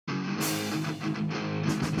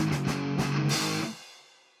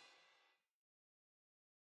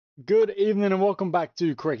Good evening and welcome back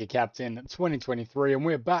to Cricket Captain 2023, and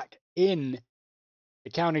we're back in the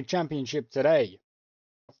county championship today.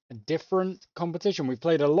 A different competition. We've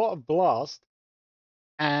played a lot of Blast,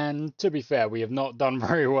 and to be fair, we have not done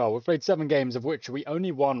very well. We've played 7 games, of which we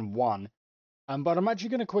only won one. But I'm actually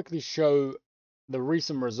going to quickly show the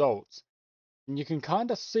recent results, and you can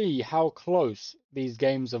kind of see how close these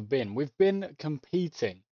games have been. We've been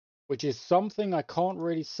competing, which is something I can't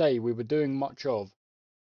really say we were doing much of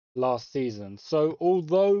last season. So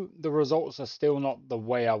although the results are still not the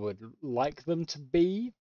way I would like them to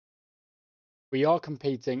be, we are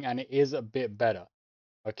competing and it is a bit better.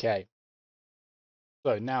 Okay.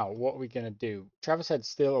 So now what are we going to do? Travis Head's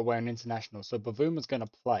still away on international, so Bavuma's going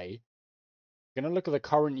to play. We're going to look at the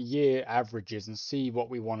current year averages and see what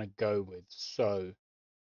we want to go with. So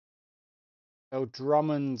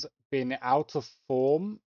Drummond's been out of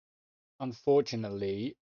form,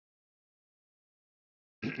 unfortunately.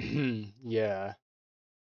 Yeah,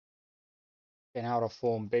 been out of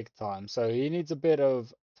form big time. So he needs a bit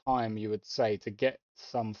of time, you would say, to get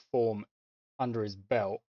some form under his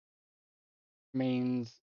belt.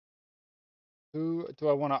 Means who do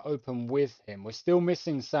I want to open with him? We're still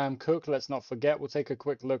missing Sam Cook. Let's not forget. We'll take a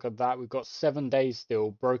quick look at that. We've got 7 days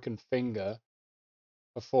still, broken finger,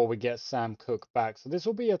 before we get Sam Cook back. So this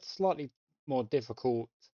will be a slightly more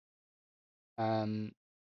difficult um,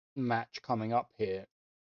 match coming up here.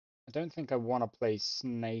 I don't think I want to play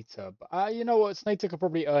Snater, but you know what? Snater could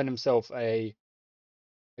probably earn himself a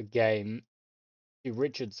game. Do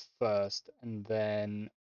Richards first, and then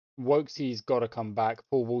Wokesy's got to come back.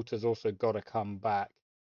 Paul Walter's also got to come back.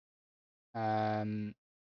 Um,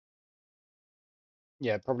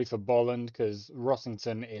 yeah, probably for Bolland because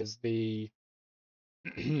Rossington is the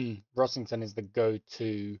Rossington is the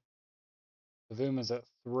go-to. Avuma's at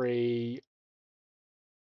 3.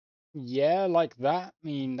 Yeah, like that. I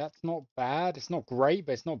mean, that's not bad. It's not great,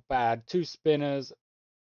 but it's not bad. 2 spinners,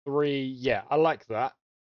 3. Yeah, I like that.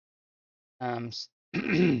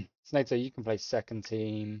 Snater, you can play second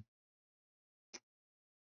team. I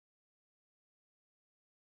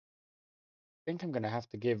think I'm gonna have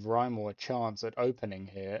to give Rymore a chance at opening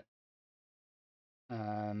here.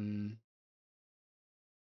 Um,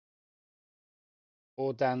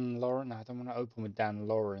 or Dan Lawrence. No, I don't want to open with Dan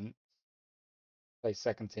Lawrence. Play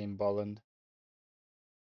second team Bolland.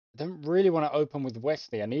 I don't really want to open with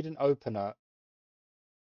Wesley. I need an opener.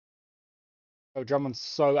 Oh, Drummond's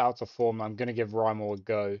so out of form. I'm gonna give Rymore a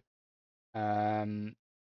go. Um,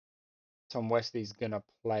 Tom Wesley's gonna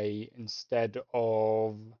play instead of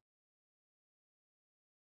Paul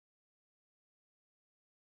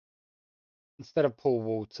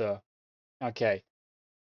Walter. Okay.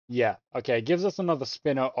 Yeah, okay. Gives us another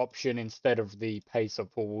spinner option instead of the pace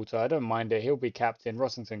of Paul Walter. I don't mind it. He'll be captain,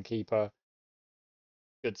 Rossington keeper.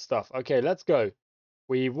 Good stuff. Okay, let's go.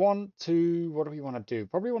 We want to. What do we want to do?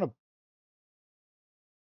 Probably want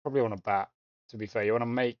to bat. To be fair, you want to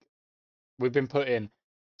make. We've been put in.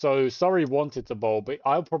 So Surrey wanted to bowl, but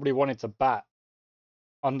I probably wanted to bat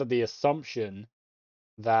under the assumption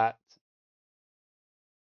that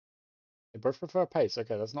they both prefer pace.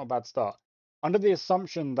 Okay, that's not a bad start. Under the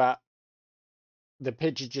assumption that the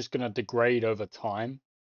pitch is just going to degrade over time,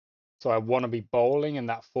 so I want to be bowling in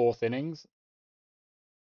that fourth innings.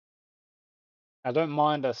 I don't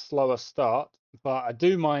mind a slower start, but I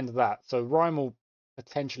do mind that. So Rymel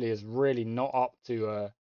potentially is really not up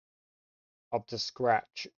to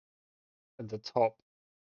scratch at the top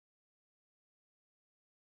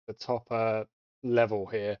level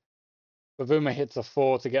here. Bavuma hits a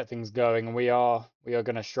 4 to get things going, and we are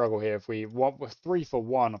going to struggle here if we want. We're 3 for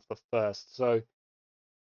 1 off the first, so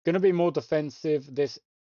going to be more defensive this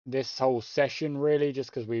whole session really, just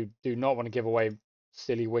because we do not want to give away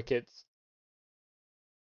silly wickets.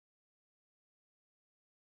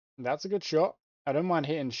 That's a good shot. I don't mind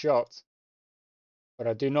hitting shots, but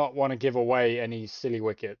I do not want to give away any silly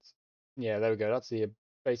wickets. Yeah, there we go. That's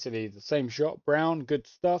basically the same shot. Brown, good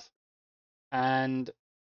stuff. And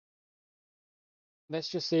let's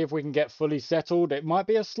just see if we can get fully settled. It might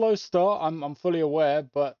be a slow start. I'm fully aware,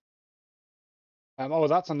 but oh,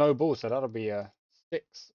 that's a no ball, so that'll be a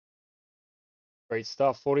 6. Great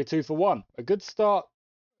stuff. 42 for 1. A good start,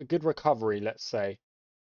 a good recovery, let's say.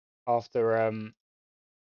 After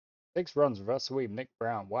 6 runs, reverse sweep, Nick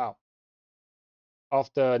Brown. Wow.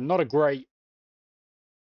 After not a great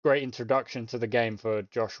introduction to the game for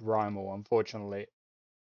Josh Rymel, unfortunately.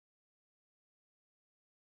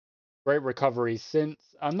 Great recovery since.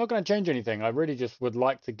 I'm not going to change anything. I really just would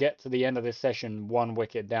like to get to the end of this session 1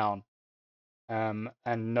 wicket down, and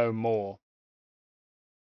no more.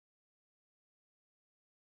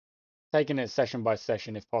 taking it session by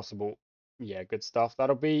session if possible. Yeah, good stuff.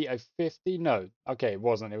 That'll be a 50. No, okay, it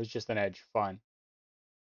wasn't. It was just an edge. Fine.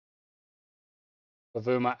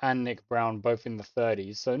 Bavuma and Nick Brown both in the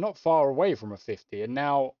 30s, so not far away from a 50. And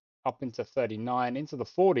now up into 39, into the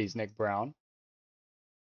 40s, Nick Brown.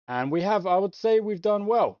 And we have, I would say, we've done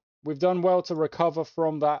well. We've done well to recover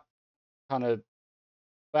from that kind of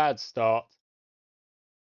bad start.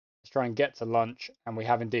 Let's try and get to lunch. And we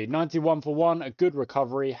have indeed 91 for 1, a good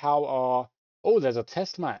recovery. How are... Oh, there's a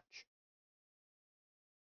test match.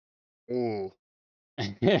 Ooh.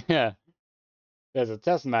 Yeah. There's a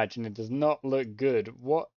test match and it does not look good.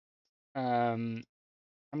 What how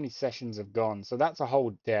many sessions have gone? So that's a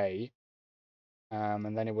whole day.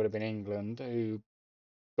 And then it would have been England who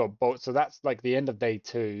got both. So that's like the end of day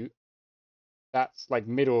 2. That's like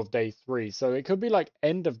middle of day 3. So it could be like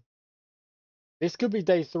end of this could be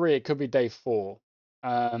day 3, it could be day 4.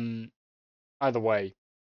 Um Either way,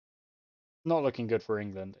 not looking good for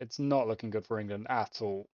England. It's not looking good for England at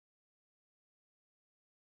all.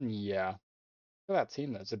 Yeah. Look at that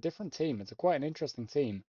team though. It's a different team. It's a quite an interesting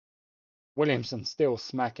team. Williamson still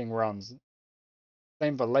smacking runs.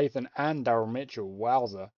 Same for Lathan and Daryl Mitchell.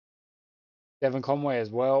 Wowzer. Devon Conway as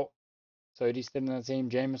well. Sodi's still in the team.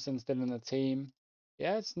 Jameson's still in the team.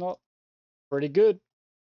 Yeah, it's not pretty good.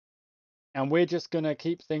 And we're just going to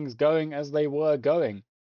keep things going as they were going.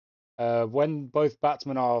 When both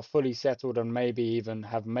batsmen are fully settled and maybe even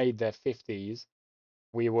have made their 50s,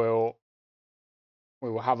 we will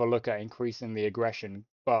have a look at increasing the aggression.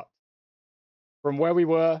 But from where we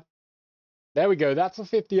were, there we go. That's a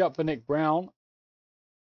 50 up for Nick Brown,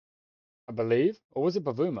 I believe. Or was it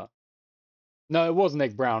Bavuma? No, it was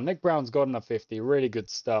Nick Brown. Nick Brown's gotten a 50. Really good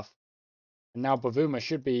stuff. And now Bavuma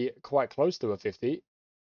should be quite close to a 50.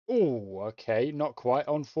 Oh, okay. Not quite.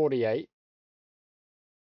 On 48.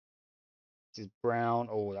 This is Brown.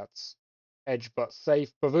 Oh, that's edge but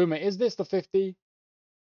safe. Bavuma, is this the 50?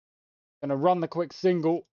 Gonna run the quick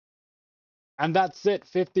single. And that's it.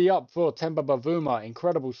 50 up for Temba Bavuma.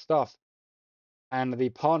 Incredible stuff. And the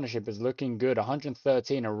partnership is looking good.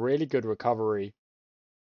 113, a really good recovery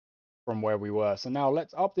from where we were. So now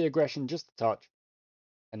let's up the aggression just a touch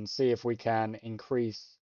and see if we can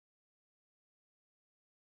increase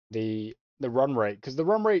the run rate. Because the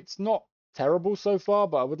run rate's not terrible so far,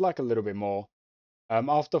 but I would like a little bit more.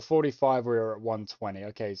 After 45, we were at 120.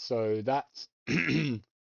 Okay, so that's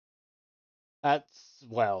that's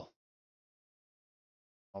well,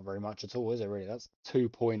 not very much at all, is it really? That's 2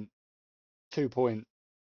 point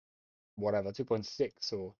whatever,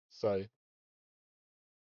 2.6 or so,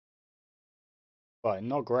 but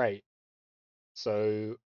not great.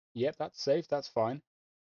 So, yep, that's safe. That's fine.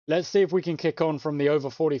 Let's see if we can kick on from the over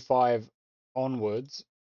 45 onwards.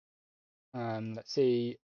 Let's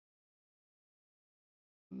see.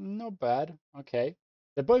 Not bad. Okay.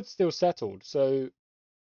 They're both still settled, so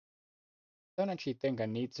I don't actually think I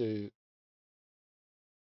need to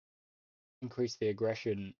increase the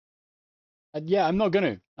aggression. Yeah, I'm not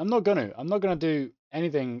gonna. I'm not gonna do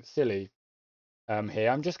anything silly here.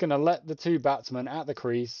 I'm just gonna let the two batsmen at the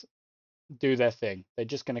crease do their thing. They're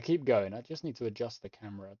just gonna keep going. I just need to adjust the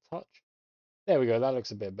camera a touch. There we go. That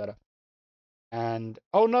looks a bit better. And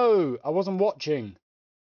oh no, I wasn't watching.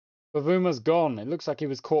 Bavuma's gone. It looks like he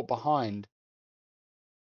was caught behind.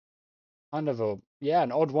 Kind of a, yeah,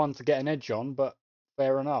 an odd one to get an edge on, but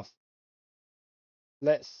fair enough.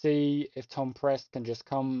 Let's see if Tom Prest can just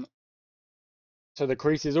come to the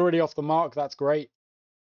crease. He's already off the mark. That's great.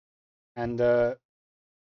 And I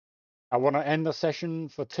want to end the session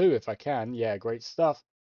for 2 if I can. Yeah, great stuff.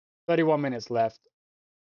 31 minutes left.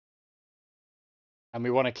 And we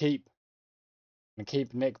want to keep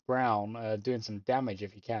Nick Brown doing some damage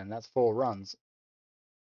if he can. That's 4 runs.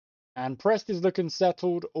 And Prest is looking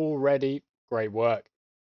settled already. Great work.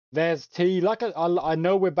 There's T. Like I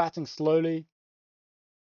know we're batting slowly,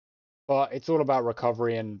 but it's all about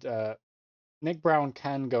recovery. And Nick Brown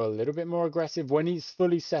can go a little bit more aggressive when he's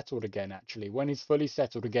fully settled again. Actually, when he's fully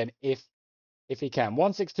settled again, if he can.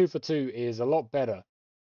 162 for 2 is a lot better.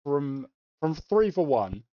 From 3 for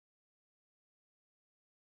 1,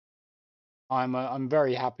 I'm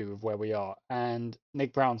very happy with where we are. And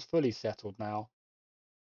Nick Brown's fully settled now.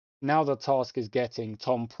 Now the task is getting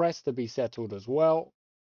Tom Prest to be settled as well.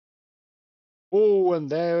 Oh, and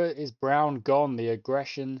there is Brown gone. The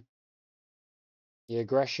aggression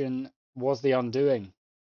was the undoing.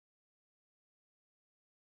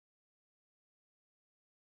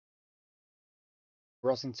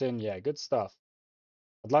 Rossington, yeah, good stuff.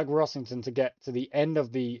 I'd like Rossington to get to the end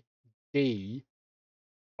of the D.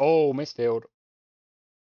 Oh, misfield.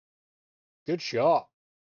 Good shot.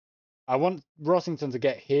 I want Rossington to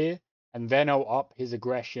get here and then I'll up his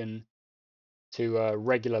aggression to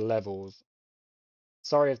regular levels.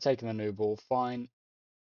 Sorry, I've taken the new ball. Fine.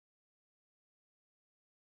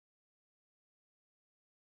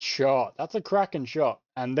 Shot. That's a cracking shot.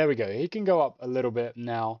 And there we go. He can go up a little bit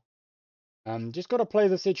now. Just got to play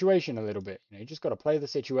the situation a little bit. You just got to play the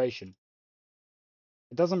situation.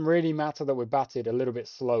 It doesn't really matter that we're batted a little bit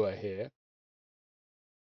slower here.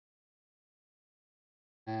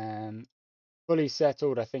 And fully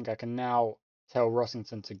settled. I think I can now tell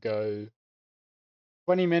Rossington to go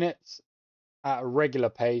 20 minutes at a regular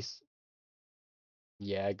pace.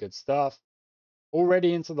 Yeah, good stuff.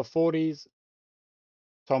 Already into the 40s.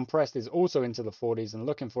 Tom Prest is also into the 40s and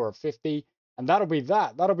looking for a 50. And that'll be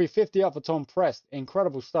that. That'll be 50 up for Tom Prest.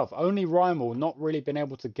 Incredible stuff. Only Rymel not really been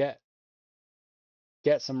able to get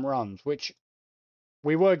some runs, which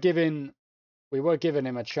we were giving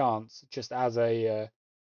him a chance just as a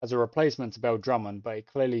replacement to Bell Drummond, but he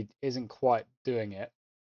clearly isn't quite doing it.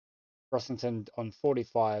 Rossington on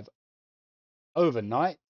 45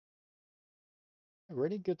 overnight.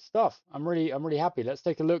 Really good stuff. I'm really happy. Let's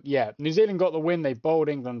take a look. Yeah, New Zealand got the win. They bowled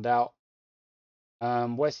England out.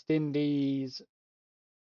 West Indies.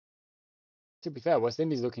 To be fair, West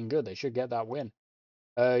Indies looking good. They should get that win.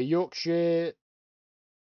 Yorkshire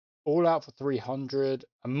all out for 300.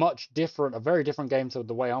 A very different game to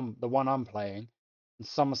the one I'm playing. And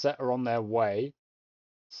Somerset are on their way.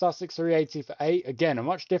 Sussex 380 for 8. Again, a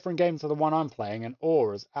much different game to the one I'm playing. And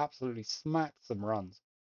Orr has absolutely smacked some runs.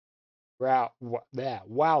 We're out there.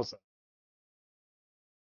 Wowzer.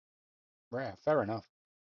 Yeah, fair enough.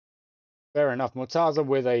 Fair enough. Murtaza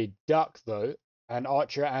with a duck, though, and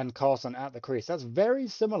Archer and Carson at the crease. That's very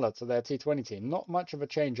similar to their T20 team. Not much of a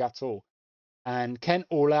change at all. And Kent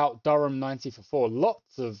all out, Durham 90 for 4.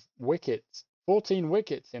 Lots of wickets. 14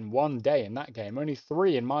 wickets in one day in that game. Only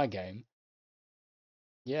 3 in my game.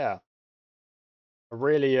 Yeah. A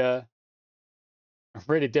really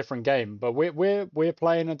different game. But we're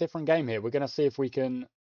playing a different game here. We're gonna see if we can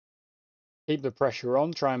keep the pressure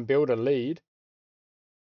on, try and build a lead.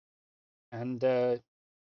 And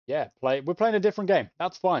yeah, we're playing a different game.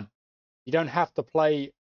 That's fine. You don't have to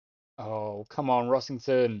play. Oh, come on,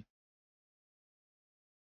 Rossington.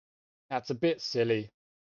 That's a bit silly.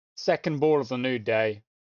 Second ball of the new day.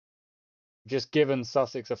 Just given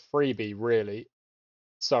Sussex a freebie, really.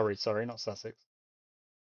 Sorry, not Sussex.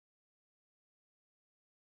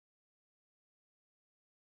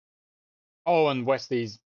 Oh, and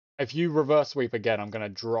Westies. If you reverse sweep again, I'm going to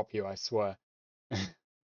drop you, I swear.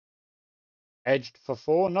 Edged for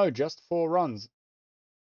 4? No, just 4 runs.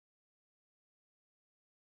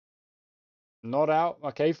 Not out.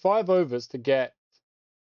 Okay, 5 overs to get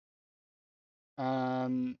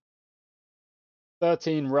 13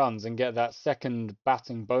 runs and get that second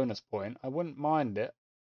batting bonus point. I wouldn't mind it.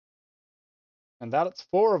 And that's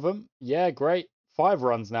 4 of them. Yeah, great. 5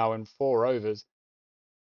 runs now in 4 overs.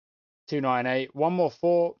 298. One more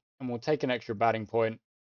 4, and we'll take an extra batting point.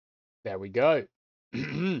 There we go.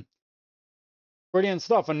 Brilliant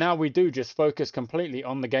stuff. And now we do just focus completely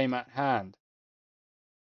on the game at hand.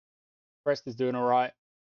 Prest is doing all right.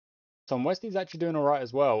 Tom Westie's actually doing all right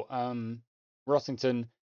as well. Rossington,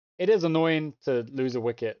 it is annoying to lose a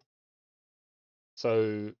wicket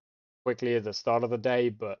so quickly at the start of the day,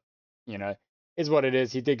 but is what it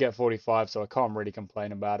is. He did get 45, so I can't really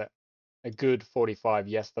complain about it. A good 45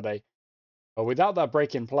 yesterday. But without that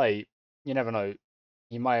break in play, you never know.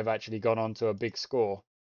 He might have actually gone on to a big score.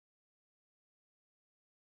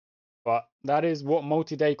 But that is what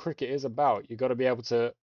multi-day cricket is about. You've got to be able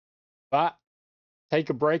to bat, take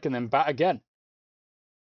a break, and then bat again.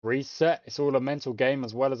 Reset. It's all a mental game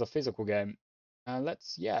as well as a physical game.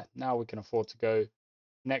 Now we can afford to go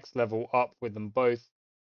next level up with them both.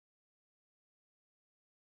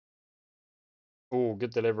 Oh,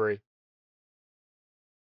 good delivery.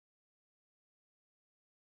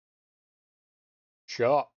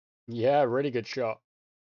 Shot. Yeah, really good shot.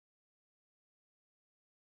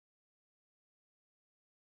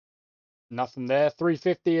 Nothing there.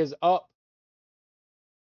 350 is up.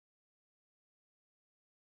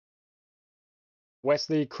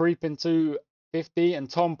 Wesley creeping to 50, and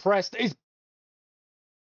Tom Prest is.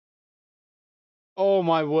 Oh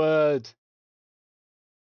my word.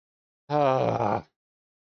 Ah.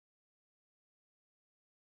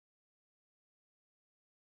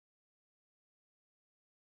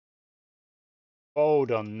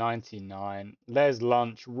 Hold on 99. There's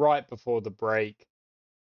lunch right before the break.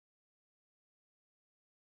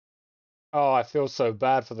 Oh, I feel so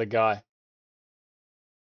bad for the guy.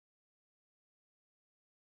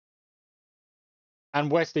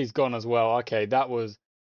 And Wesley's gone as well. Okay, that was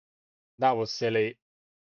silly.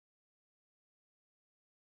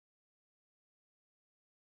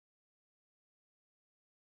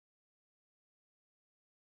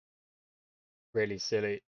 Really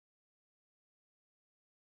silly.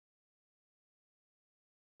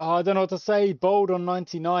 Oh, I don't know what to say. Bold on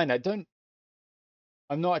 99.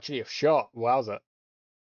 I'm not actually a shot. Wowza.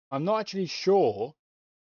 I'm not actually sure.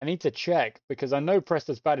 I need to check because I know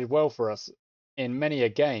Preston's batted well for us in many a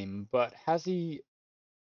game, but has he?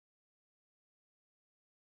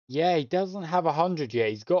 Yeah, he doesn't have 100 yet.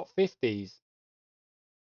 He's got 50s.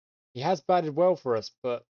 He has batted well for us,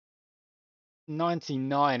 but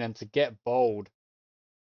 99 and to get bold.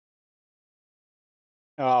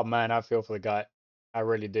 Oh man, I feel for the guy. I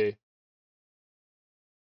really do.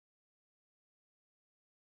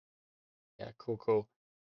 Yeah, cool, cool.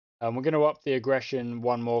 We're going to up the aggression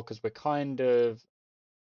one more because we're kind of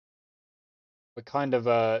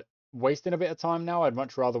wasting a bit of time now. I'd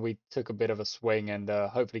much rather we took a bit of a swing and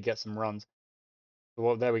hopefully get some runs.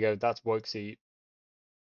 Well, there we go. That's Wokesy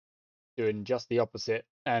doing just the opposite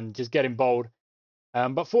and just getting bold.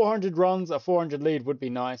 But 400 runs, a 400 lead would be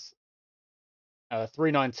nice.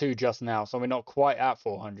 392 just now, so we're not quite at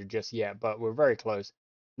 400 just yet, but we're very close.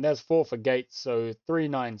 And there's four for Gates, so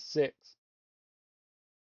 396.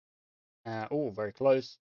 Oh, very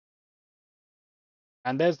close.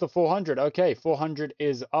 And there's the 400. Okay, 400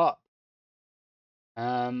 is up.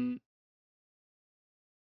 Um,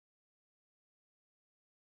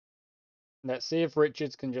 let's see if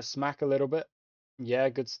Richards can just smack a little bit. Yeah,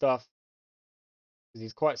 good stuff. Because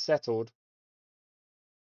he's quite settled.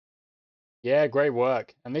 Yeah, great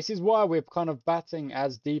work. And this is why we're kind of batting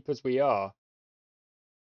as deep as we are.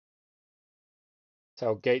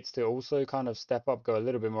 Tell Gates to also kind of step up, go a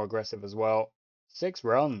little bit more aggressive as well. 6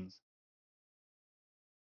 runs.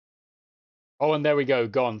 Oh, and there we go,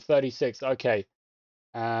 gone. 36. Okay.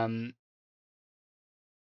 Um,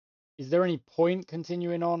 is there any point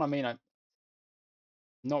continuing on? I mean, I'm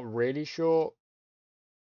not really sure.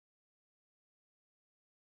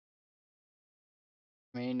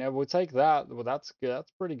 I mean, we'll take that. Well, that's good.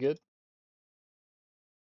 That's pretty good.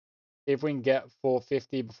 If we can get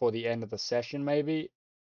 450 before the end of the session, maybe.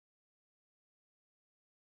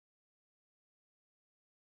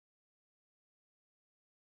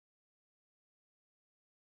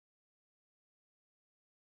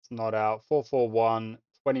 It's not out. 441.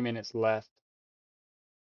 20 minutes left.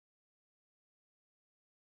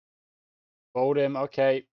 Fold him.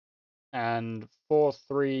 Okay. And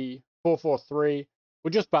 4-3, 4-4-3.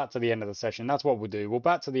 We'll just bat to the end of the session. That's what we'll do. We'll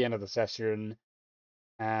bat to the end of the session.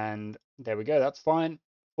 And there we go. That's fine.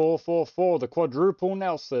 4-4-4. The quadruple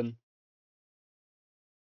Nelson.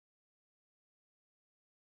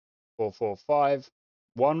 4-4-5.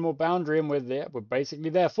 One more boundary and we're basically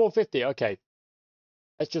there. 450. Okay.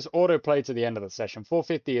 Let's just autoplay to the end of the session.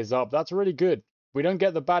 450 is up. That's really good. We don't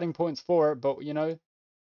get the batting points for it, but you know,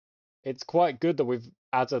 it's quite good that we've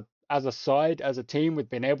as a side, as a team, we've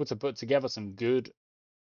been able to put together some good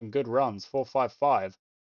runs. 4-5-5.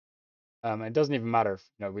 It doesn't even matter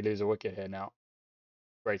if we lose a wicket here now.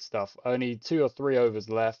 Great stuff. Only 2 or 3 overs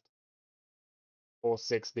left.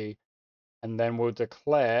 460. And then we'll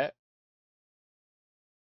declare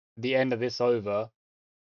the end of this over.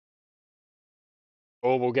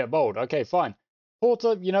 Or we'll get bowled. Okay, fine.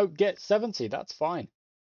 Porter, get 70. That's fine.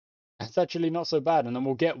 That's actually not so bad. And then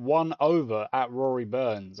we'll get 1 over at Rory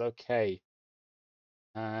Burns. Okay.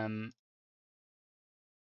 Um,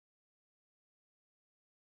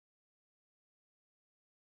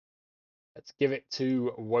 let's give it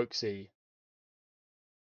to Wokesy.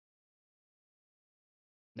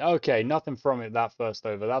 Okay, nothing from it that first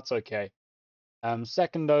over. That's okay.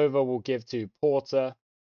 Second over we'll give to Porter.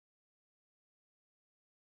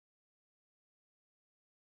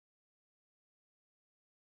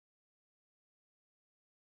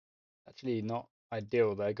 Actually, not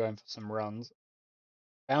ideal. They're going for some runs.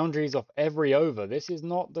 Boundaries off every over. This is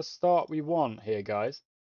not the start we want here, guys.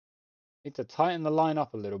 Need to tighten the line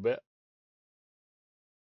up a little bit.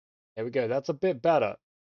 There we go. That's a bit better.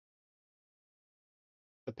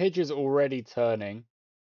 The pitch is already turning.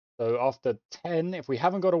 So after 10, if we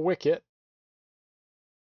haven't got a wicket,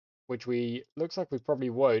 which we looks like we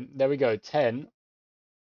probably won't. There we go. 10.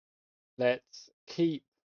 Let's keep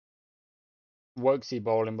Wokesy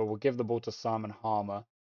bowling, but we'll give the ball to Simon Harmer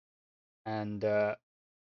and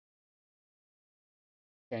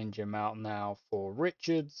change him out now for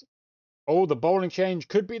Richards. Oh, the bowling change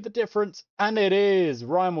could be the difference, and it is.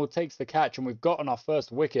 Rymel takes the catch, and we've gotten our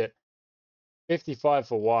first wicket. 55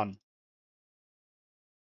 for 1.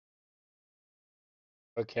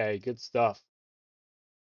 Okay, good stuff.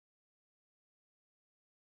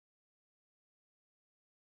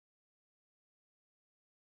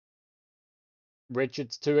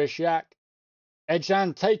 Richards to Ishak. Edge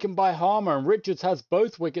hand taken by Harmer, and Richards has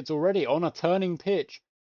both wickets already on a turning pitch.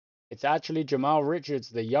 It's actually Jamal Richards,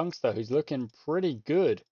 the youngster, who's looking pretty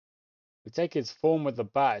good. We take his form with the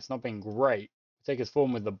bat, it's not been great. We take his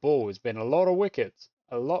form with the ball, it's been a lot of wickets.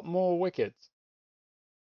 A lot more wickets.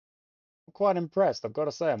 I'm quite impressed, I've got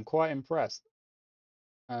to say, I'm quite impressed.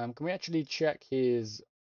 Can we actually check his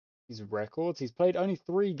records? He's played only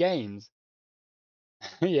 3 games.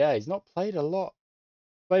 Yeah, he's not played a lot.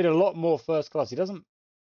 Played a lot more first class. He doesn't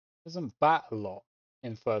bat a lot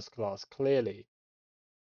in first class, clearly.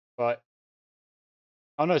 But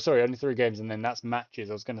oh no, sorry, only 3 games, and then that's matches.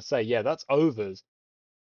 I was gonna say, yeah, that's overs.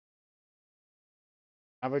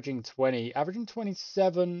 Averaging 20, averaging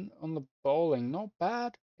 27 on the bowling. Not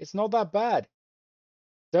bad. It's not that bad.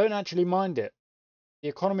 Don't actually mind it. The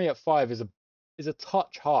economy at 5 is a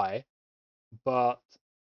touch high, but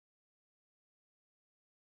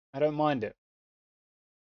I don't mind it.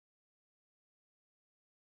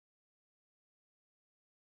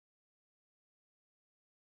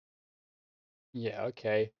 Yeah,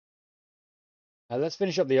 okay. Let's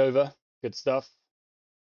finish up the over. Good stuff.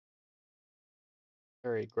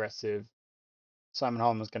 Very aggressive. Simon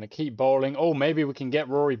Harman's going to keep bowling. Oh, maybe we can get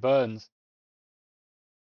Rory Burns.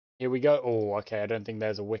 Here we go. Oh, okay. I don't think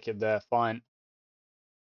there's a wicket there. Fine.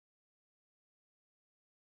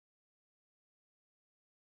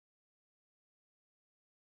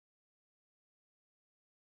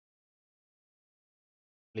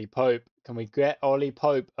 Ollie Pope. Can we get Ollie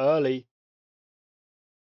Pope early?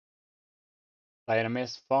 Playing a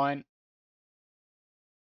miss. Fine.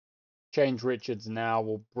 Change Richards now.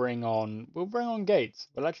 We'll bring on Gates.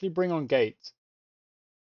 We'll actually bring on Gates.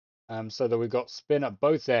 So that we've got spin at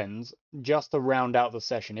both ends just to round out the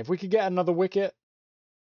session. If we could get another wicket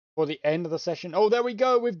for the end of the session. Oh, there we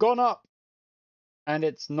go. We've gone up. And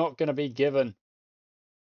it's not going to be given.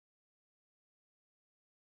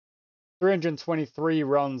 323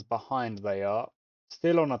 runs behind they are.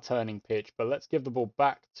 Still on a turning pitch, but let's give the ball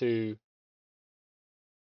back to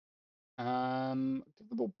give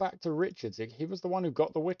the ball back to Richards. He was the one who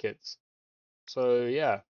got the wickets. So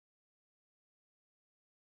yeah.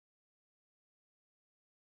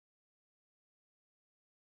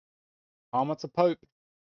 Harmer to Pope.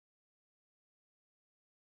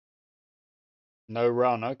 No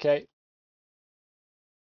run. Okay.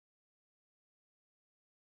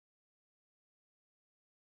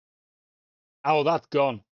 Oh, that's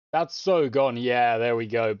gone. That's so gone. Yeah, there we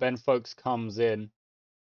go. Ben Folkes comes in.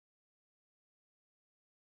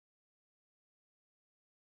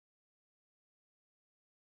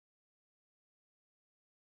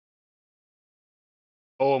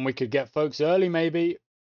 Oh, and we could get Folkes early, maybe.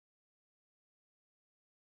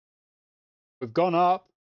 We've gone up.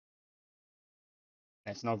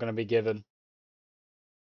 It's not going to be given.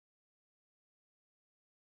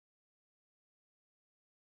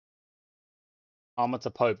 Harmer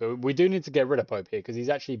to Pope. We do need to get rid of Pope here because he's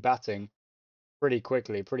actually batting pretty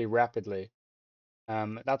quickly, pretty rapidly.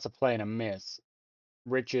 That's a play and a miss.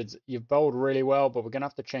 Richards, you've bowled really well, but we're going to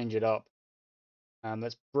have to change it up.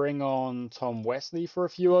 Let's bring on Tom Wesley for a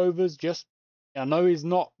few overs. I know he's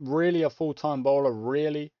not really a full-time bowler,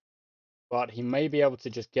 really, but he may be able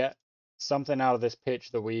to just get something out of this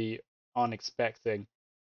pitch that we aren't expecting.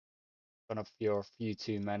 Gonna feel a few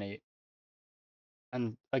too many.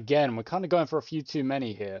 And again, we're kind of going for a few too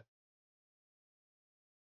many here.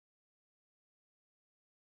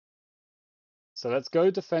 So let's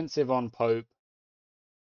go defensive on Pope.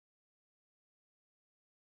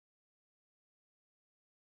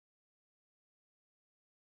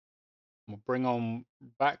 We'll bring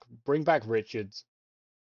back Richards.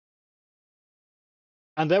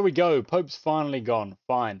 And there we go. Pope's finally gone.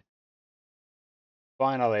 Fine.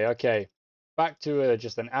 Finally, okay. Back to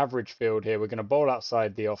just an average field here. We're going to bowl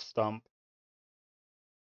outside the off stump.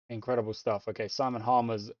 Incredible stuff. Okay, Simon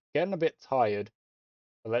Harmer's getting a bit tired.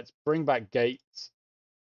 So let's bring back Gates.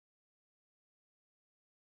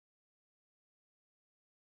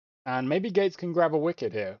 And maybe Gates can grab a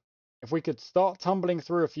wicket here. If we could start tumbling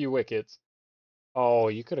through a few wickets. Oh,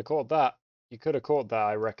 you could have caught that. You could have caught that,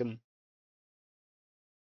 I reckon.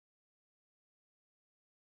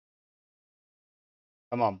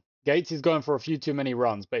 Come on. Gates is going for a few too many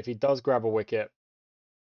runs, but if he does grab a wicket.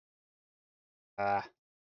 Ah.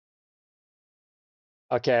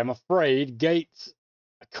 Okay, I'm afraid Gates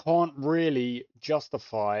can't really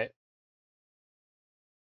justify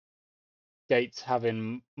Gates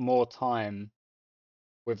having more time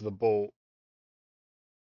with the ball.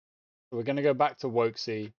 So we're going to go back to Woke.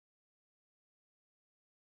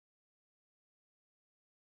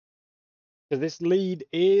 Because this lead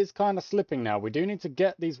is kind of slipping now. We do need to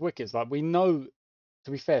get these wickets. Like, we know,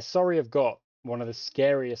 to be fair, Surrey have got one of the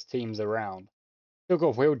scariest teams around. Still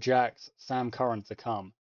got Will Jacks, Sam Curran to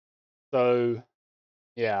come. So,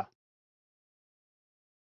 yeah.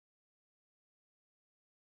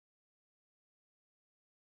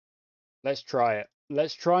 Let's try it.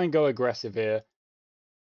 Let's try and go aggressive here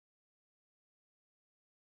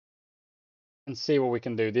and see what we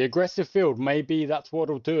can do. The aggressive field, maybe that's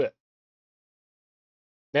what'll do it.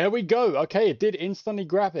 There we go. Okay, it did instantly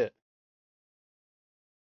grab it.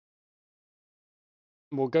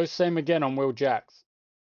 We'll go same again on Will Jacks.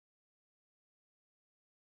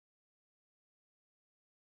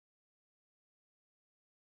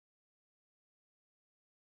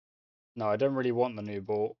 No, I don't really want the new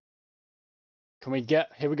ball. Can we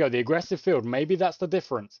get... Here we go. The aggressive field. Maybe that's the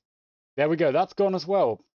difference. There we go. That's gone as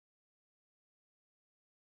well.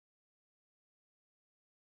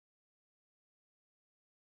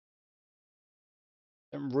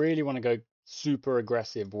 Don't really want to go super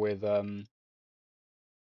aggressive with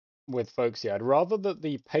folks here. I'd rather that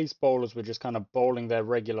the pace bowlers were just kind of bowling their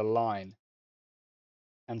regular line.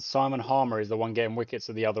 And Simon Harmer is the one getting wickets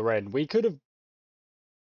at the other end. We could have...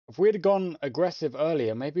 If we had gone aggressive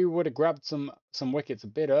earlier, maybe we would have grabbed some wickets a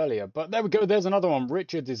bit earlier. But there we go. There's another one.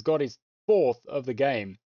 Richards has got his 4th of the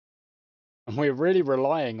game. And we're really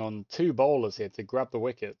relying on 2 bowlers here to grab the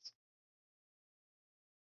wickets.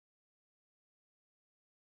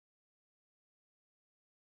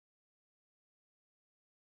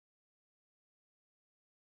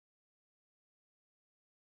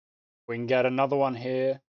 We can get another one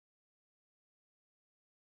here.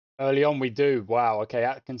 Early on we do. Wow, okay,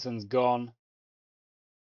 Atkinson's gone.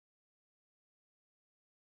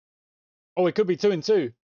 Oh, it could be 2 and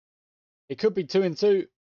 2. It could be 2 and 2.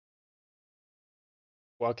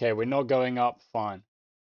 Well, okay, we're not going up. Fine.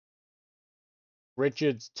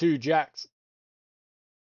 Richards, 2 jacks.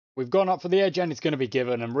 We've gone up for the edge and it's going to be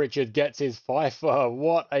given. And Richard gets his fifer.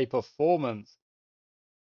 What a performance.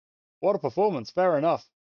 What a performance. Fair enough.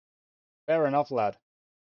 Fair enough, lad.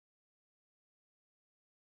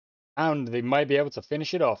 And they may be able to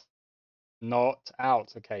finish it off. Not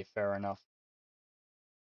out. Okay, fair enough.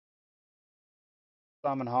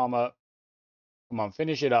 Simon Harmer. Come on,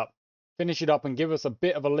 finish it up. Finish it up and give us a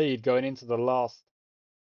bit of a lead going into the last.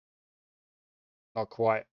 Not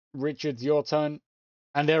quite. Richards, your turn.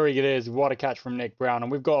 And there it is. What a catch from Nick Brown.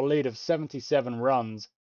 And we've got a lead of 77 runs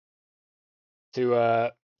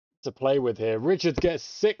to play with here. Richards gets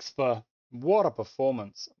 6 for. What a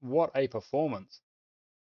performance. What a performance.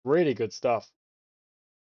 Really good stuff.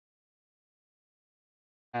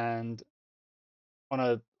 And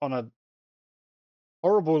on a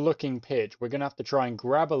horrible looking pitch, we're gonna have to try and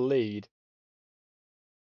grab a lead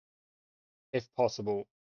if possible.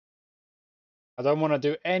 I don't want to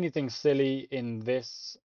do anything silly in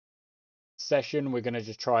this session. We're gonna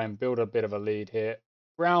just try and build a bit of a lead here.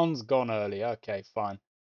 Brown's gone early. Okay, fine.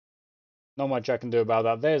 Not much I can do about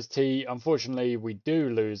that. There's T. Unfortunately, we do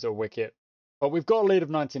lose a wicket. But we've got a lead of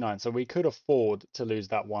 99, so we could afford to lose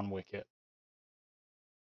that 1 wicket.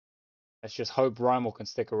 Let's just hope Rymel can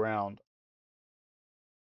stick around.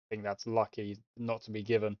 I think that's lucky not to be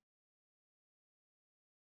given.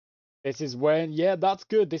 This is when, yeah, that's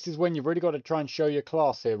good. This is when you've really got to try and show your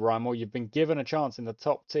class here, Rymel. You've been given a chance in the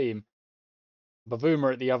top team.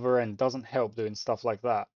 Bavuma at the other end doesn't help doing stuff like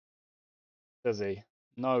that. Does he?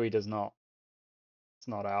 No, he does not. It's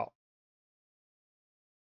not out.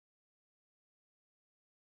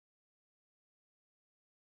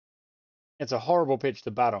 It's a horrible pitch to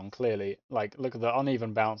bat on, clearly. Like, look at the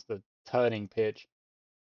uneven bounce, the turning pitch.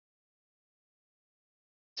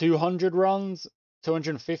 200 runs,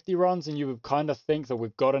 250 runs, and you would kind of think that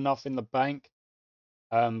we've got enough in the bank.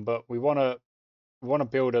 But we want to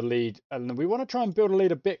build a lead, and we want to try and build a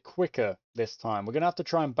lead a bit quicker this time. We're going to have to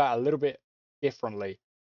try and bat a little bit differently.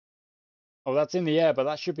 Oh, that's in the air, but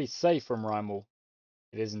that should be safe from Rymel.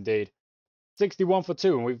 It is indeed. 61 for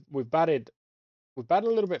 2, and we've batted a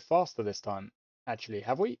little bit faster this time. Actually,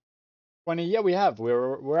 have we? 20? Yeah, we have.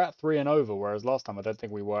 We're at 3 and over, whereas last time I don't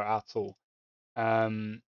think we were at all.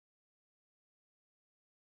 Yeah,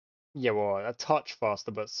 well, a touch faster,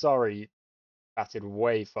 but sorry, batted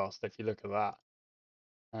way faster if you look at that.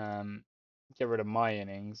 Get rid of my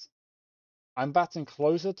innings. I'm batting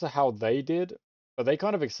closer to how they did, but they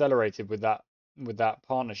kind of accelerated with that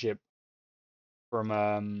partnership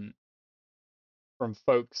from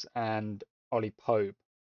Folks and Ollie Pope.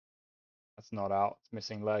 That's not out. It's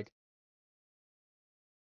missing leg.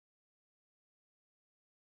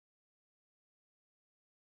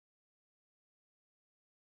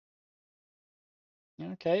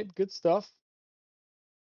 Okay, good stuff.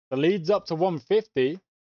 The lead's up to 150.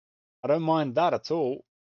 I don't mind that at all.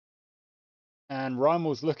 And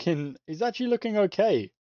Reimel's he's actually looking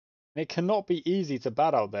okay. It cannot be easy to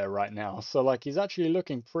bat out there right now. So like he's actually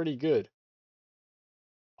looking pretty good.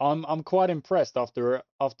 I'm quite impressed after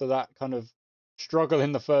that kind of struggle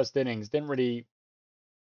in the first innings. Didn't really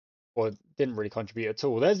contribute at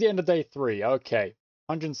all. There's the end of day 3. Okay.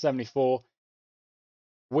 174.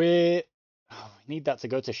 We need that to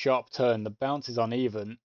go to sharp turn. The bounce is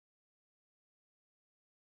uneven.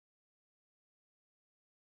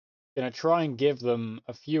 Gonna try and give them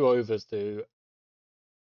a few overs to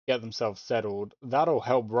get themselves settled. That'll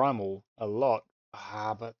help Reimel a lot.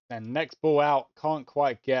 But then next ball out, can't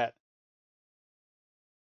quite get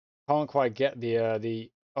the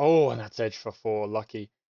oh, and that's edge for 4, lucky.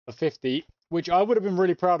 A 50, which I would have been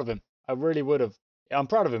really proud of him. I really would have. I'm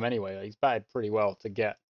proud of him anyway. He's batted pretty well to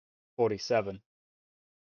get 47.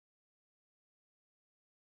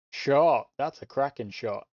 Shot. That's a cracking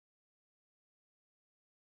shot.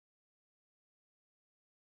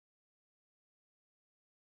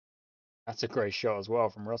 That's a great shot as well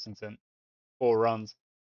from Rossington. 4 runs.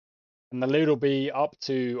 And the lead will be up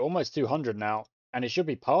to almost 200 now. And it should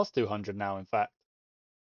be past 200 now, in fact.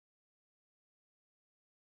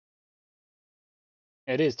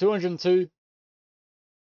 It is 202.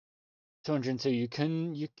 202. You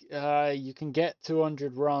can get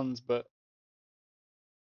 200 runs, but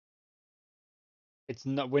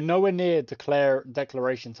we're nowhere near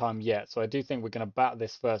declaration time yet. So I do think we're going to bat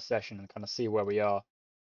this first session and kind of see where we are.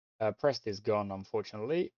 Prest is gone,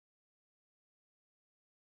 unfortunately.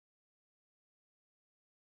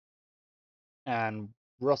 And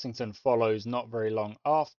Rossington follows not very long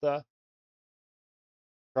after.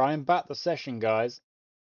 Try and bat the session, guys.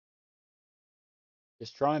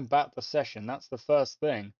 Just try and bat the session. That's the first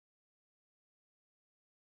thing.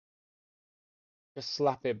 Just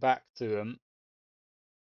slap it back to them.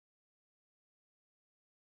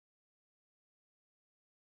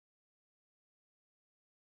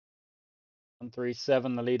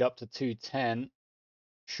 137, the lead up to 210.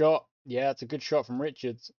 Shot. Yeah, it's a good shot from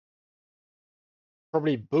Richards.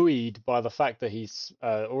 Probably buoyed by the fact that he's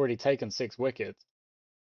already taken 6 wickets.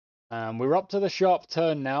 We're up to the sharp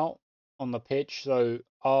turn now on the pitch, so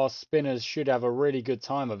our spinners should have a really good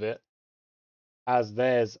time of it, as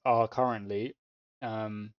theirs are currently.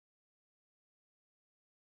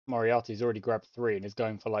 Moriarty's already grabbed 3 and is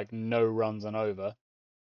going for like no runs and over.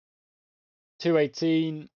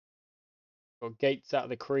 218. Got Gates out of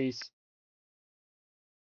the crease.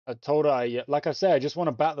 I told her, like I said, I just want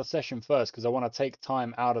to bat the session first because I want to take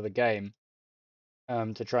time out of the game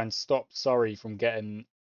to try and stop Surrey from getting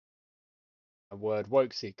a word.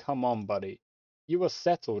 Wokesy, come on, buddy. You were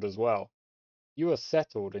settled as well. You were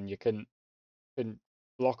settled and you couldn't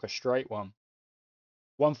block a straight one.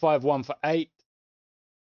 151 for 8.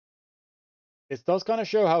 This does kind of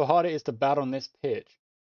show how hard it is to bat on this pitch,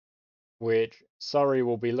 which Surrey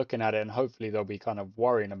will be looking at it and hopefully they'll be kind of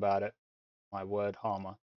worrying about it. My word,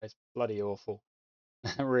 Harmer. It's bloody awful.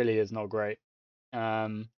 It really is not great.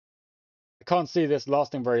 I can't see this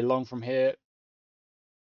lasting very long from here.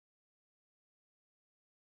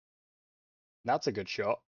 That's a good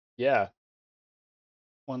shot. Yeah.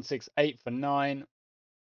 168 for 9.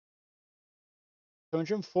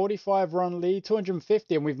 245 run lead,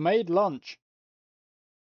 250, and we've made lunch.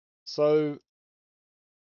 So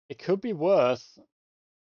it could be worse.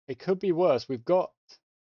 It could be worse. We've got.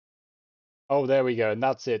 Oh, there we go. And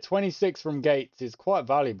that's it. 26 from Gates is quite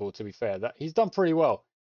valuable, to be fair. He's done pretty well.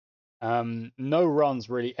 No runs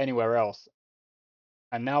really anywhere else.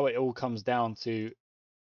 And now it all comes down to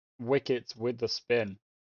wickets with the spin.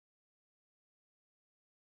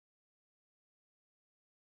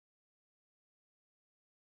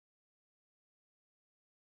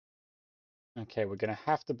 Okay, we're going to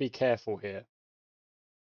have to be careful here.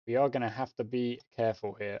 We are going to have to be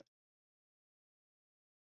careful here.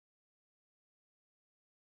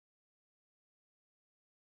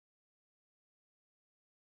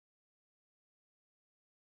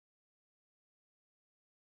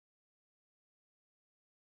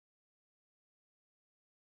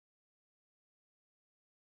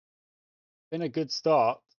 Been a good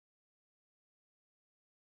start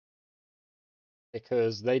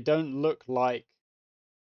because they don't look like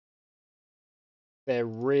they're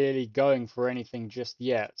really going for anything just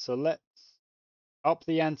yet. So let's up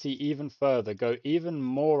the ante even further, go even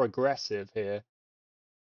more aggressive here.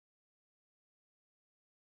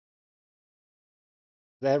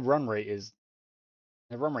 Their run rate's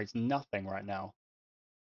nothing right now.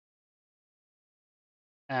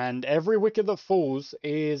 And every wicket that falls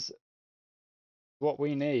is what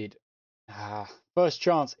we need. First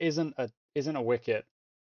chance isn't a wicket.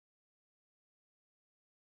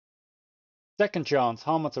 Second chance,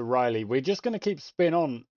 Harmer to Riley. We're just going to keep spin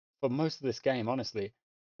on for most of this game, honestly.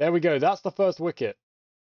 There we go. That's the first wicket.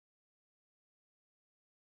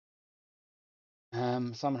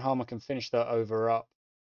 Simon Harmer can finish that over up.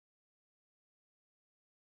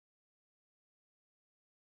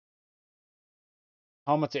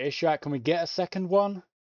 Harmer to Ishak. Can we get a second one?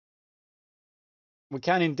 We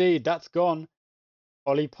can indeed. That's gone.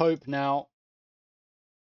 Ollie Pope now.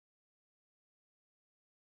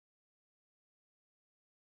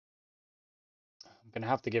 I'm going to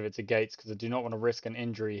have to give it to Gates because I do not want to risk an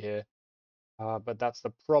injury here. But that's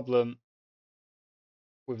the problem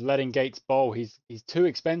with letting Gates bowl. He's too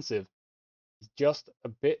expensive. He's just a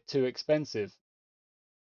bit too expensive.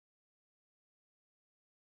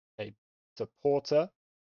 Okay, to Porter.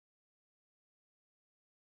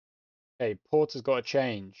 Okay, Porter's got to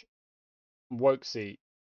change. Wokesy.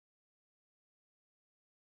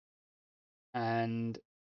 And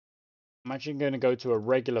I'm actually going to go to a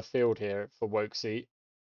regular field here for Wokesy.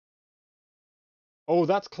 Oh,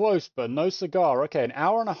 that's close, but no cigar. Okay, an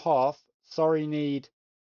hour and a half. Sorry, need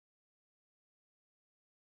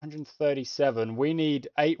 137. We need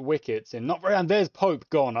 8 wickets in. Not very. And there's Pope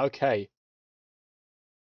gone. Okay.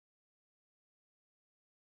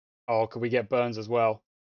 Oh, could we get Burns as well?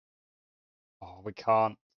 Oh, we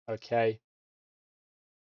can't. Okay.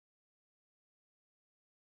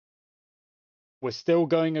 We're still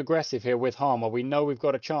going aggressive here with Harmer. We know we've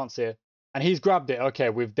got a chance here. And he's grabbed it. Okay,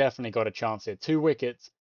 we've definitely got a chance here. 2 wickets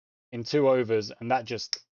in 2 overs, and that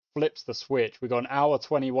just flips the switch. We've got an hour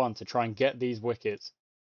 21 to try and get these wickets.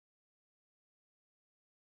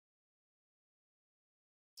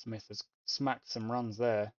 Smith has smacked some runs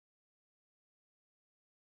there.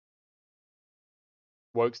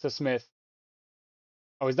 Wokes to Smith.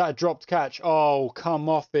 Oh, is that a dropped catch? Oh, come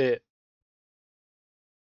off it.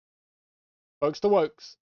 Wokes to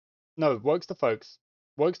Wokes. No, Wokes to Folks.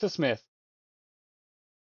 Wokes to Smith.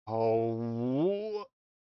 Oh.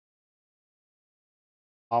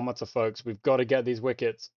 Harmer to Folks. We've got to get these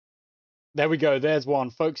wickets. There we go. There's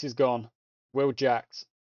one. Folks is gone. Will Jacks.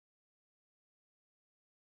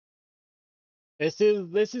 This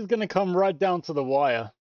is going to come right down to the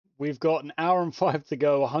wire. We've got an hour and 5 to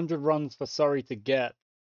go. 100 runs for Surrey to get.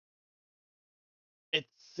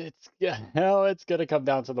 Yeah, hell, it's going to come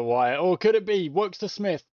down to the wire. Or could it be Wokes to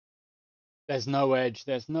Smith? There's no edge.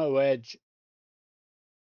 There's no edge.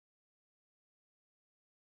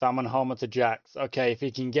 Salmon Harmer to Jacks. Okay, if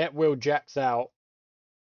he can get Will Jacks out.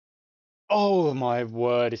 Oh my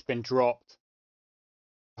word, it's been dropped.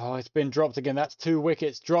 Oh, it's been dropped again. That's 2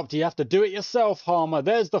 wickets dropped. You have to do it yourself, Harmer.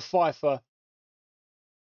 There's the fifer.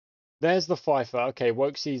 There's the fifer. Okay,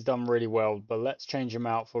 Wokesy's done really well, but let's change him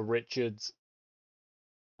out for Richards.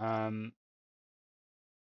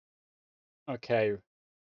 Okay.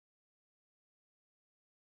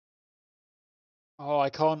 Oh, I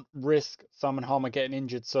can't risk Simon Harmer getting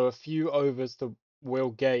injured, so a few overs to Will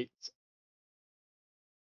Gates.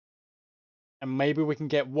 And maybe we can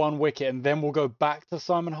get 1 wicket, and then we'll go back to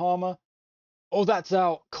Simon Harmer. Oh, that's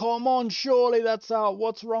out. Come on, surely that's out.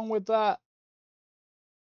 What's wrong with that?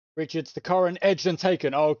 Richards to Curran, edged and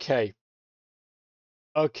taken. Okay.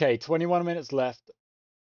 Okay, 21 minutes left.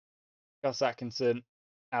 Gus Atkinson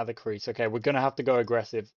out of the crease. Okay, we're going to have to go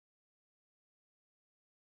aggressive.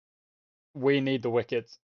 We need the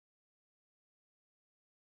wickets.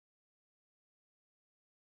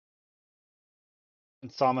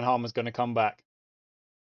 And Simon Harmer's going to come back.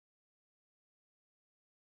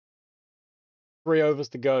 3 overs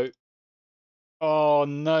to go. Oh,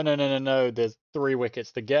 no, no, no, no, no. There's 3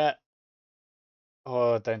 wickets to get.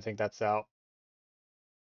 Oh, I don't think that's out.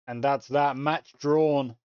 And that's that. Match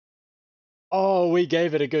drawn. Oh, we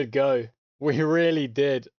gave it a good go. We really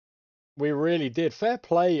did. We really did. Fair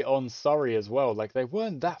play on Surrey as well. Like, they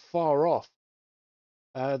weren't that far off.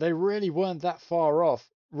 They really weren't that far off.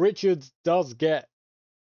 Richards does get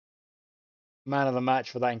man of the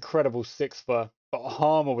match for that incredible 6-for. But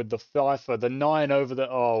Harmer with the fifer, the 9 over the...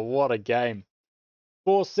 Oh, what a game.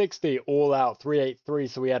 460 all out, 383.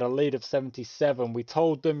 So we had a lead of 77. We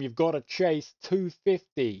told them you've got to chase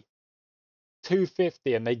 250.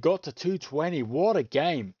 250, and they got to 220. What a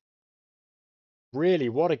game. Really,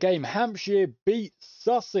 what a game. Hampshire beat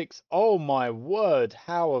Sussex. Oh my word.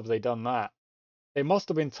 How have they done that? They must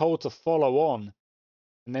have been told to follow on.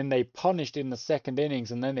 And then they punished in the second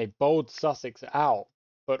innings, and then they bowled Sussex out.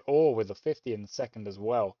 But all with a 50 in the second as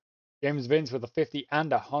well. James Vince with a 50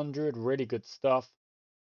 and 100. Really good stuff.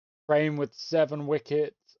 Crane with 7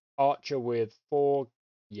 wickets. Archer with 4.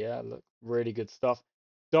 Yeah, look, really good stuff.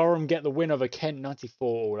 Durham get the win over Kent, 94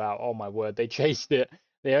 all out. Oh my word, they chased it.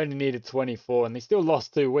 They only needed 24, and they still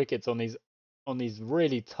lost 2 wickets on these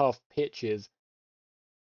really tough pitches.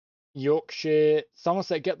 Yorkshire,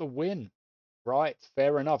 Somerset get the win. Right,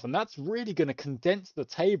 fair enough. And that's really going to condense the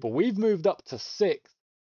table. We've moved up to 6th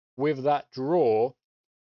with that draw.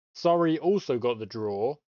 Surrey also got the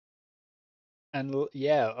draw. And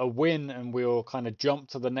yeah, a win, and we'll kind of jump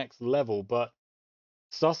to the next level. But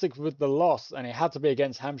Sussex with the loss, and it had to be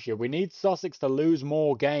against Hampshire. We need Sussex to lose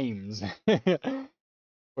more games.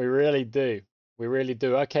 We really do. We really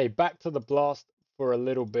do. Okay, back to the Blast for a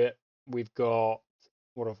little bit. We've got,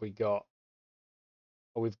 what have we got?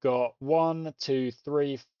 We've got 1, 2,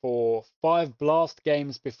 3, 4, 5 Blast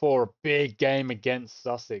games before a big game against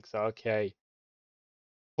Sussex. Okay.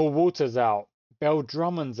 Paul Walter's out. Bell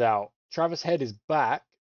Drummond's out. Travis Head is back.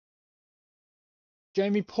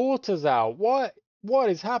 Jamie Porter's out. What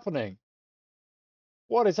is happening?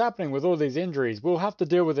 What is happening with all these injuries? We'll have to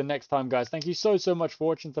deal with it next time, guys. Thank you so much for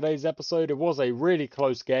watching today's episode. It was a really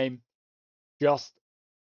close game. Just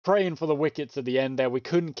praying for the wickets at the end there. We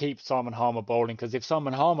couldn't keep Simon Harmer bowling, because if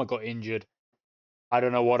Simon Harmer got injured, I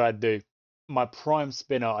don't know what I'd do. My prime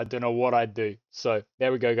spinner, I don't know what I'd do. So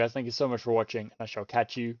there we go, guys. Thank you so much for watching, and I shall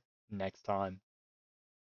catch you next time.